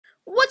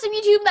What's up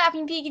YouTube,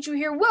 Laughing Pikachu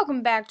here,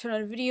 welcome back to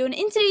another video, and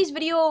in today's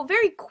video,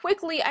 very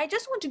quickly, I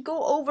just want to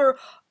go over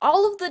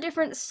all of the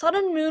different Sun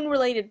and Moon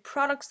related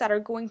products that are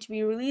going to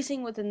be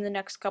releasing within the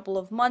next couple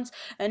of months,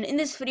 and in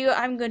this video,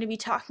 I'm going to be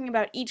talking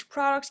about each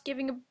product,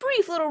 giving a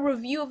brief little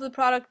review of the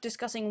product,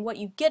 discussing what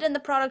you get in the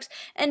products,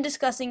 and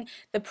discussing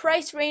the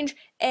price range,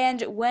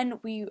 and when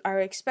we are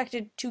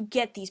expected to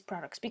get these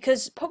products,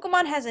 because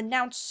Pokemon has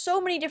announced so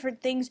many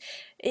different things.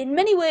 In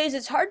many ways,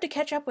 it's hard to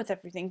catch up with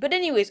everything, but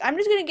anyways, I'm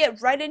just going to get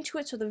right into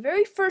it. So the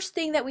very first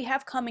thing that we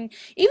have coming,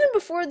 even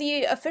before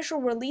the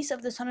official release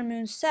of the Sun and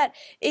Moon set,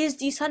 is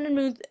the Sun and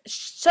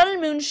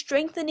Moon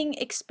Strengthening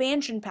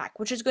Expansion Pack,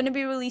 which is going to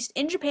be released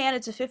in Japan.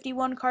 It's a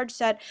 51 card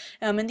set,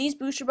 and these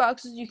booster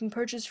boxes you can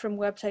purchase from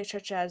websites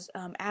such as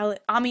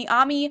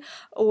Ami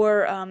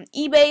or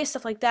eBay,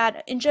 stuff like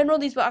that. In general,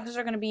 these boxes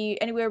are going to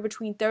be anywhere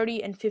between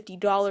 $30 and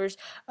 $50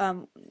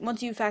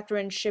 once you factor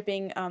in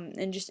shipping,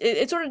 and just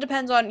it sort of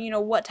depends on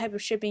what type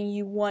of shipping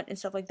you want and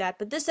stuff like that.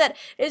 But this set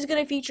is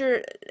going to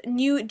feature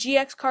new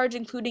GX cards,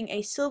 including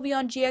a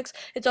Sylveon GX.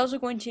 It's also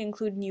going to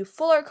include new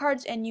full art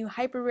cards and new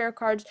hyper rare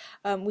cards.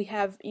 We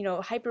have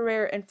hyper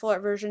rare and full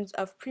art versions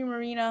of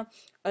Primarina,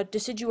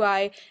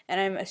 Decidueye,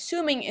 and I'm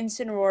assuming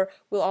Incineroar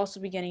will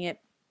also be getting it.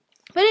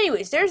 But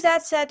anyways, there's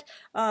that set.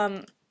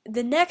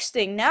 The next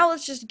thing, now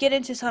let's just get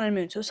into Sun and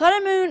Moon. So Sun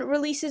and Moon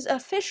releases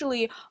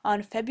officially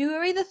on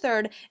February the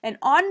 3rd, and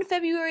on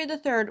February the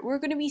 3rd, we're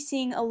going to be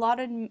seeing a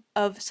lot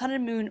of Sun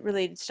and Moon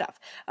related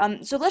stuff.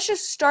 So let's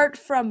just start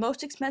from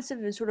most expensive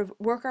and sort of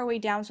work our way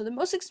down. So the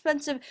most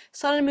expensive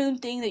Sun and Moon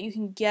thing that you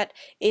can get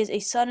is a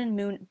Sun and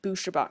Moon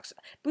booster box.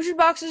 Booster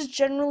boxes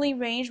generally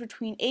range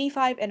between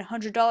 $85 and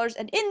 $100,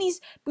 and in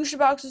these booster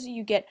boxes,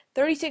 you get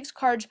 36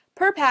 cards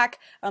per pack,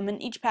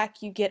 in each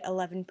pack you get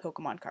 11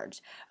 Pokemon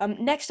cards.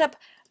 Next up,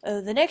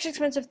 the next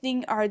expensive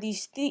thing are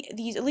these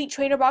Elite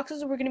Trainer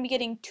boxes. We're going to be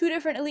getting two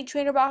different Elite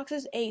Trainer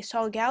boxes, a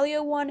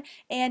Solgaleo one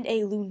and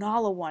a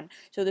Lunala one.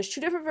 So there's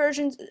two different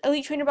versions.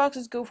 Elite Trainer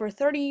boxes go for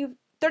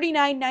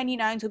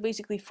 $39.99, so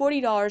basically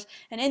 $40,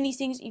 and in these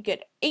things you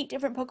get 8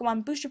 different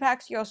Pokemon booster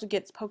packs. You also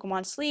get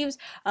Pokemon sleeves,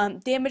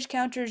 damage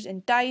counters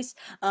and dice,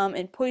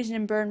 and poison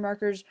and burn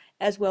markers,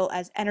 as well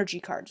as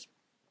energy cards.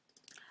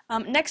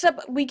 Next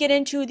up, we get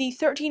into the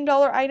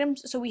 $13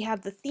 items. So we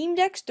have the theme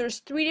decks. There's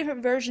 3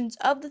 different versions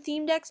of the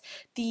theme decks: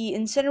 the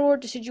Incineroar,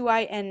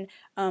 Decidueye, and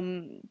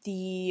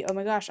oh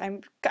my gosh,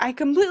 I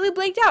completely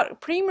blanked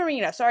out.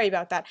 Primarina. Sorry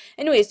about that.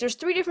 Anyways, there's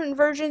 3 different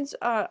versions.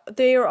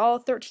 They are all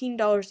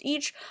 $13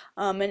 each.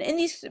 And in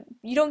these,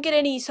 you don't get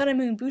any Sun and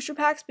Moon booster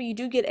packs, but you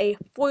do get a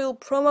foil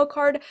promo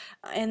card,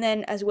 and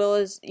then as well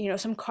as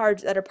some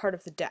cards that are part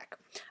of the deck.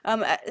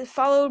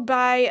 Followed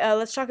by,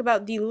 let's talk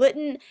about the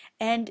Litten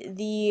and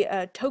the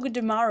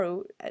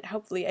Togedemaru,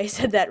 hopefully I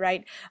said that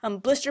right,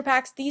 blister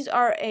packs. These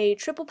are a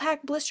triple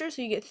pack blister,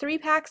 so you get 3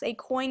 packs, a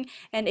coin,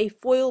 and a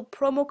foil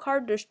promo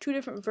card. There's 2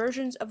 different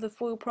versions of the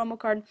foil promo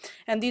card,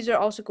 and these are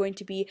also going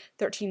to be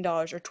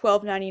 $13 or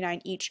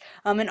 $12.99 each.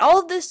 And all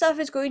of this stuff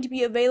is going to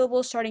be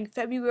available starting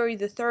February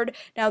the 3rd.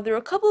 Now, there are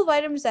a couple of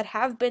items that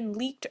have been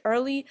leaked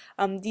early.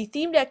 The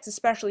theme decks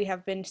especially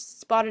have been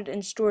spotted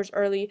in stores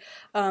early.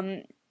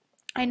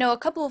 I know a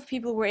couple of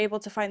people were able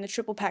to find the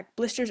triple pack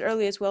blisters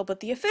early as well, but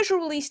the official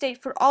release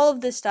date for all of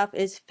this stuff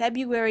is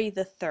February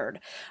the 3rd.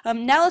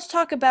 Now let's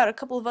talk about a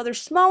couple of other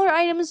smaller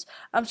items.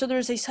 So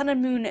there's a Sun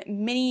and Moon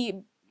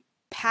mini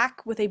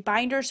pack with a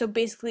binder. So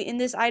basically in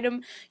this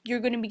item you're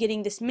going to be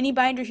getting this mini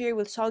binder here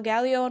with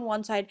Solgaleo on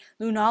one side,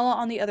 Lunala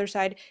on the other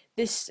side.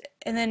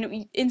 And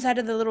then inside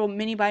of the little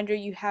mini binder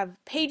you have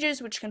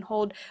pages which can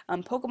hold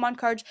Pokemon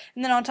cards,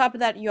 and then on top of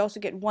that you also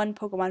get 1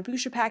 Pokemon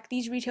booster pack.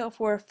 These retail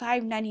for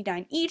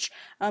 $5.99 each,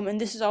 and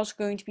this is also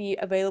going to be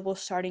available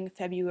starting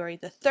February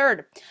the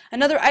 3rd.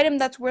 Another item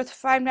that's worth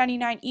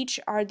 $5.99 each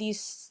are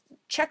these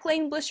check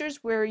lane blisters,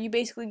 where you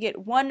basically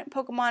get 1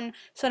 Pokemon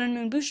Sun and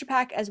Moon booster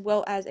pack as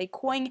well as a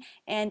coin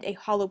and a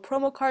holo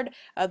promo card.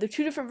 The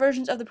 2 different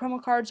versions of the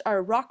promo cards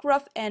are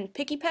Rockruff and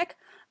Pikipek.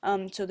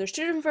 So there's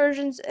 2 different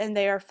versions, and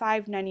they are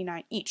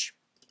 $5.99 each.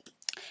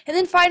 And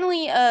then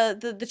finally,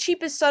 the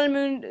cheapest Sun and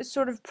Moon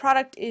sort of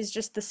product is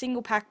just the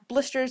single pack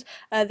blisters.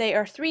 They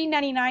are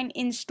 $3.99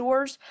 in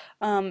stores,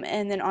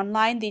 and then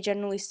online they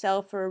generally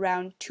sell for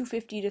around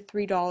 $2.50 to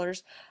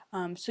 $3.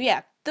 So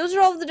yeah, those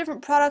are all of the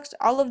different products.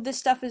 All of this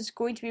stuff is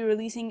going to be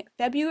releasing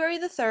February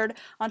the 3rd.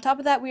 On top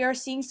of that, we are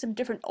seeing some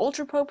different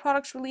Ultra Pro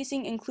products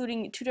releasing,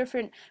 including 2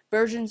 different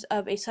versions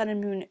of a Sun and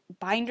Moon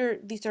binder.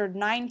 These are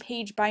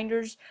 9-page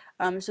binders,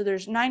 so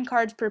there's 9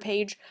 cards per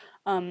page.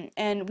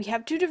 And we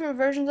have 2 different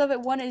versions of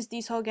it. One is the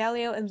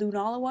Solgaleo and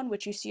Lunala one,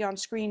 which you see on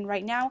screen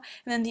right now,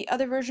 and then the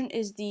other version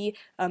is the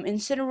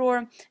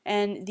Incineroar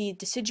and the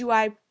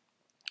Decidueye.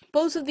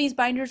 Both of these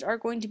binders are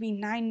going to be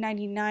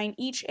 $9.99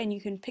 each, and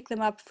you can pick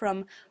them up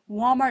from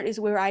Walmart is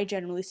where I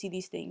generally see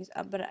these things,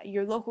 but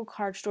your local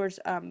card stores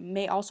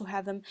may also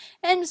have them,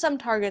 and some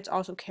Targets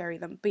also carry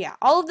them. But yeah,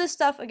 all of this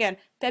stuff, again,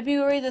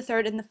 February the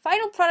 3rd, and the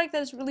final product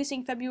that is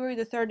releasing February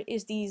the 3rd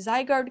is the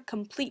Zygarde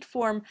Complete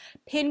Form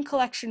Pin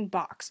Collection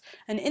Box.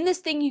 And in this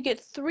thing, you get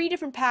 3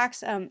 different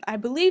packs. I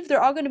believe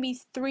they're all going to be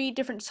 3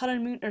 different Sun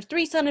and Moon, or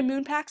 3 Sun and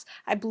Moon packs.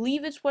 I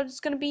believe it's what it's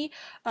going to be,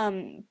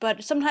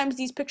 but sometimes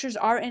these pictures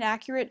are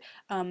inaccurate.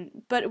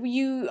 But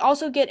you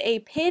also get a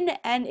pin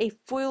and a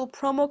foil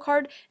promo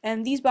card,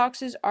 and these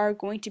boxes are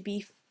going to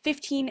be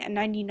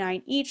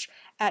 $15.99 each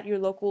at your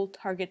local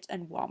Targets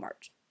and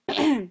Walmart.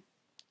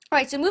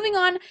 Alright, so moving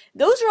on,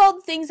 those are all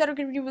the things that are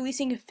going to be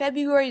releasing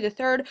February the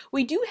 3rd.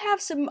 We do have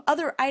some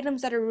other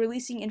items that are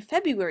releasing in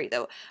February,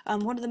 though.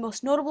 One of the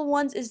most notable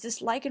ones is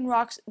this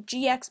Lycanroc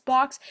GX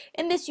box.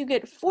 In this, you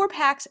get 4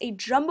 packs, a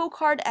jumbo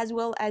card, as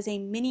well as a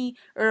mini,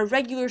 or a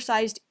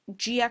regular-sized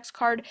GX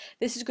card.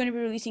 This is going to be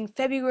releasing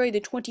February the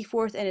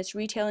 24th, and it's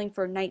retailing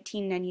for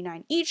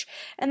 $19.99 each.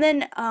 And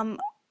then,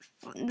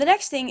 the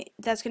next thing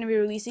that's going to be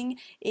releasing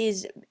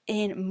is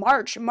in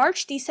March.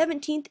 March the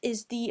 17th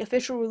is the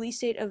official release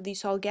date of the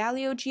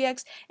Solgaleo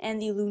GX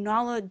and the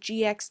Lunala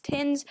GX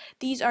tins.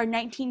 These are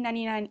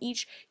 $19.99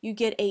 each. You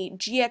get a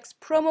GX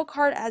promo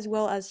card as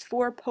well as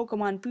 4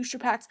 Pokemon booster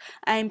packs.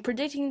 I'm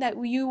predicting that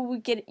you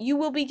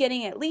will be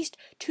getting at least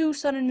 2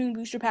 Sun and Moon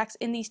booster packs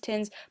in these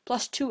tins,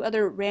 plus 2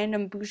 other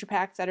random booster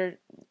packs that are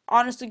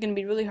honestly going to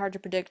be really hard to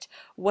predict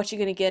what you're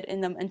going to get in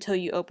them until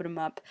you open them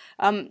up.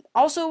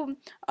 Also,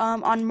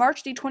 on March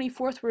the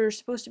 24th, we're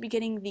supposed to be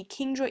getting the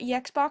Kingdra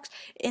EX box.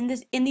 In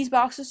these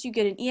boxes, you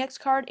get an EX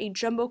card, a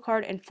jumbo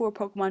card, and 4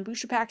 Pokemon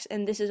booster packs,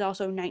 and this is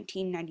also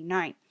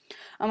 $19.99.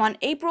 On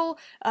April,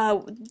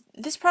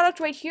 this product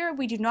right here,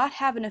 we do not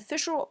have an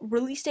official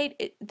release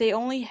date. They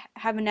only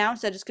have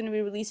announced that it's going to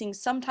be releasing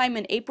sometime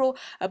in April,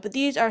 but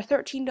these are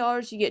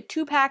 $13. You get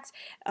 2 packs,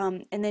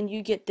 and then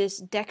you get this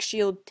Deck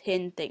Shield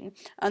tin thing.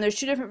 There's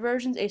 2 different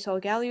versions, a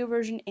Solgaleo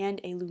version and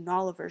a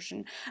Lunala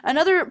version.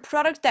 Another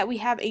product that we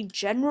have a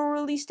general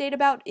release date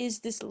about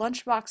is this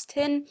Lunchbox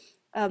tin.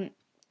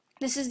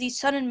 This is the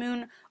Sun and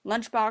Moon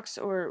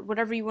Lunchbox, or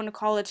whatever you want to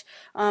call it.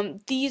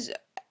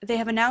 They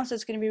have announced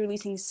it's going to be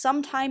releasing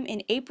sometime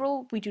in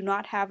April. We do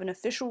not have an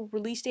official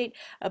release date,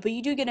 but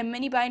you do get a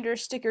mini binder,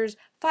 stickers,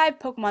 5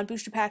 Pokemon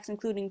booster packs,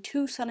 including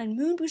 2 Sun and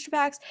Moon booster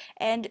packs,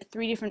 and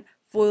 3 different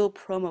foil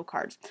promo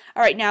cards.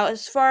 Alright, now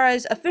as far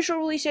as official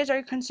release dates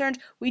are concerned,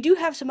 we do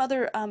have some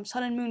other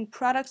Sun and Moon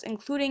products,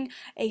 including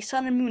a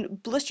Sun and Moon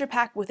blister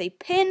pack with a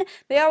pin.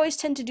 They always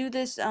tend to do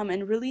this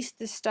and release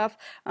this stuff,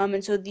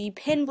 and so the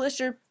pin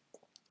blister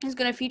is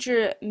going to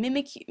feature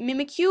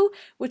Mimikyu,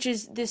 which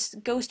is this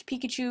ghost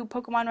Pikachu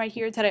Pokemon right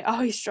here that I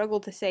always struggle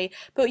to say.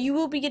 But you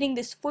will be getting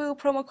this foil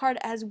promo card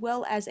as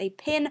well as a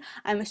pin.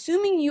 I'm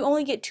assuming you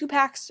only get 2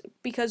 packs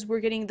because we're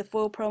getting the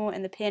foil promo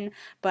and the pin,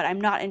 but I'm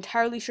not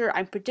entirely sure.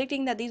 I'm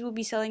predicting that these will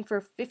be selling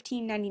for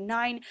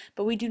 $15.99,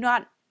 but we do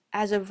not,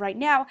 as of right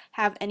now,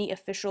 have any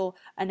official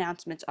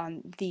announcements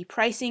on the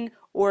pricing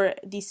or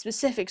the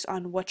specifics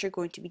on what you're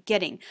going to be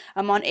getting.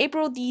 On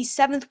April the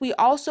 7th, we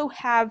also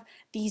have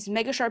these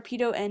Mega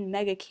Sharpedo and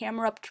Mega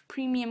Camerupt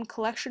Premium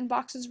Collection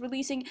boxes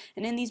releasing,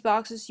 and in these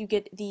boxes you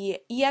get the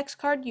EX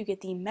card, you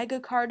get the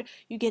Mega card,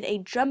 you get a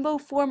jumbo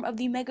form of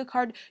the Mega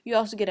card, you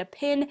also get a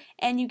pin,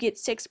 and you get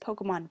 6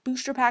 Pokemon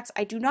booster packs.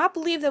 I do not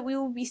believe that we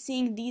will be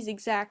seeing these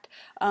exact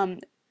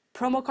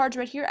promo cards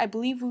right here. I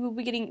believe we will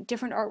be getting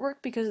different artwork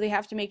because they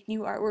have to make new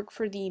artwork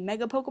for the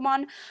Mega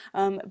Pokemon,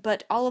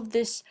 but all of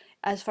this,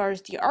 as far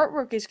as the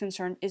artwork is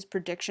concerned, is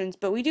predictions.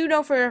 But we do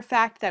know for a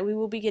fact that we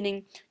will be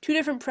getting 2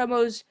 different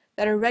promos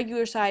that are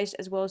regular sized,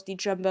 as well as the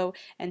jumbo,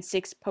 and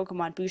 6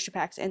 Pokemon booster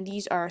packs, and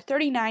these are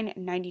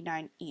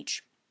 $39.99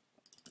 each.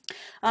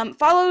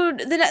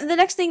 The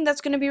next thing that's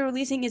going to be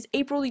releasing is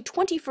April the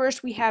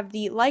 21st. We have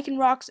the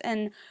Lycanroc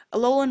and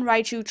Alolan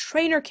Raichu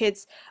trainer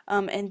kits,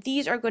 and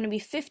these are going to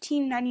be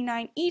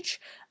 $15.99 each.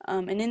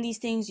 And in these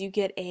things, you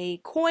get a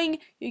coin,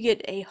 you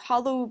get a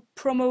holo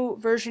promo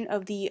version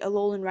of the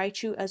Alolan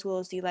Raichu, as well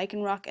as the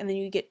Lycanroc, and then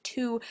you get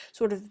 2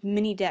 sort of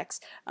mini decks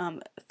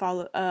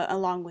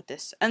along with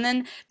this. And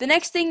then the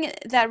next thing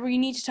that we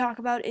need to talk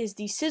about is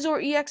the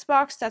Scizor EX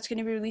box. That's going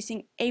to be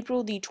releasing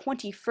April the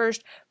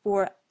 21st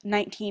for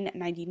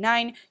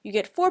 $19.99. You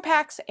get 4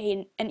 packs,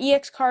 an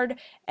EX card,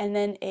 and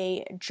then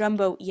a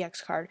jumbo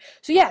EX card.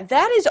 So yeah,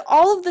 that is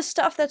all of the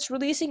stuff that's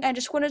releasing. I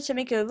just wanted to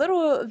make a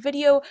little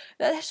video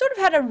that sort of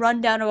had a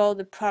rundown of all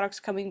the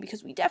products coming,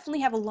 because we definitely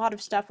have a lot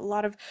of stuff, a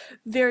lot of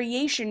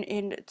variation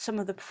in some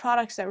of the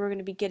products that we're going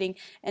to be getting,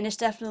 and it's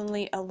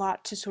definitely a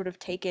lot to sort of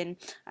take in.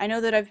 I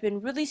know that I've been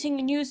releasing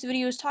news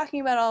videos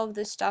talking about all of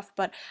this stuff,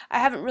 but I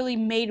haven't really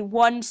made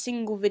one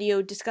single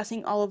video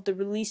discussing all of the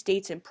release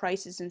dates and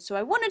prices, and so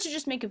I wanted to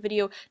just make make a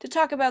video to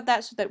talk about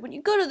that so that when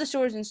you go to the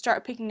stores and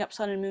start picking up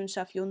Sun and Moon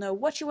stuff, you'll know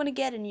what you want to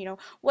get and, you know,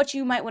 what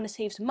you might want to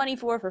save some money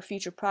for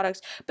future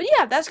products. But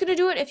yeah, that's going to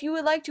do it. If you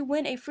would like to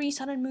win a free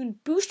Sun and Moon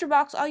booster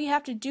box, all you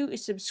have to do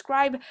is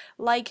subscribe,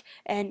 like,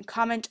 and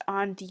comment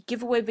on the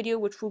giveaway video,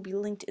 which will be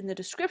linked in the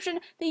description.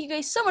 Thank you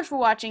guys so much for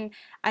watching.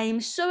 I am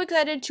so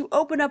excited to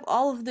open up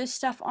all of this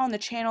stuff on the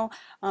channel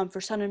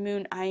for Sun and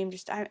Moon.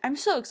 I'm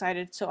so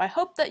excited. So I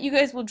hope that you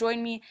guys will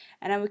join me,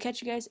 and I will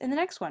catch you guys in the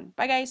next one.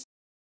 Bye, guys.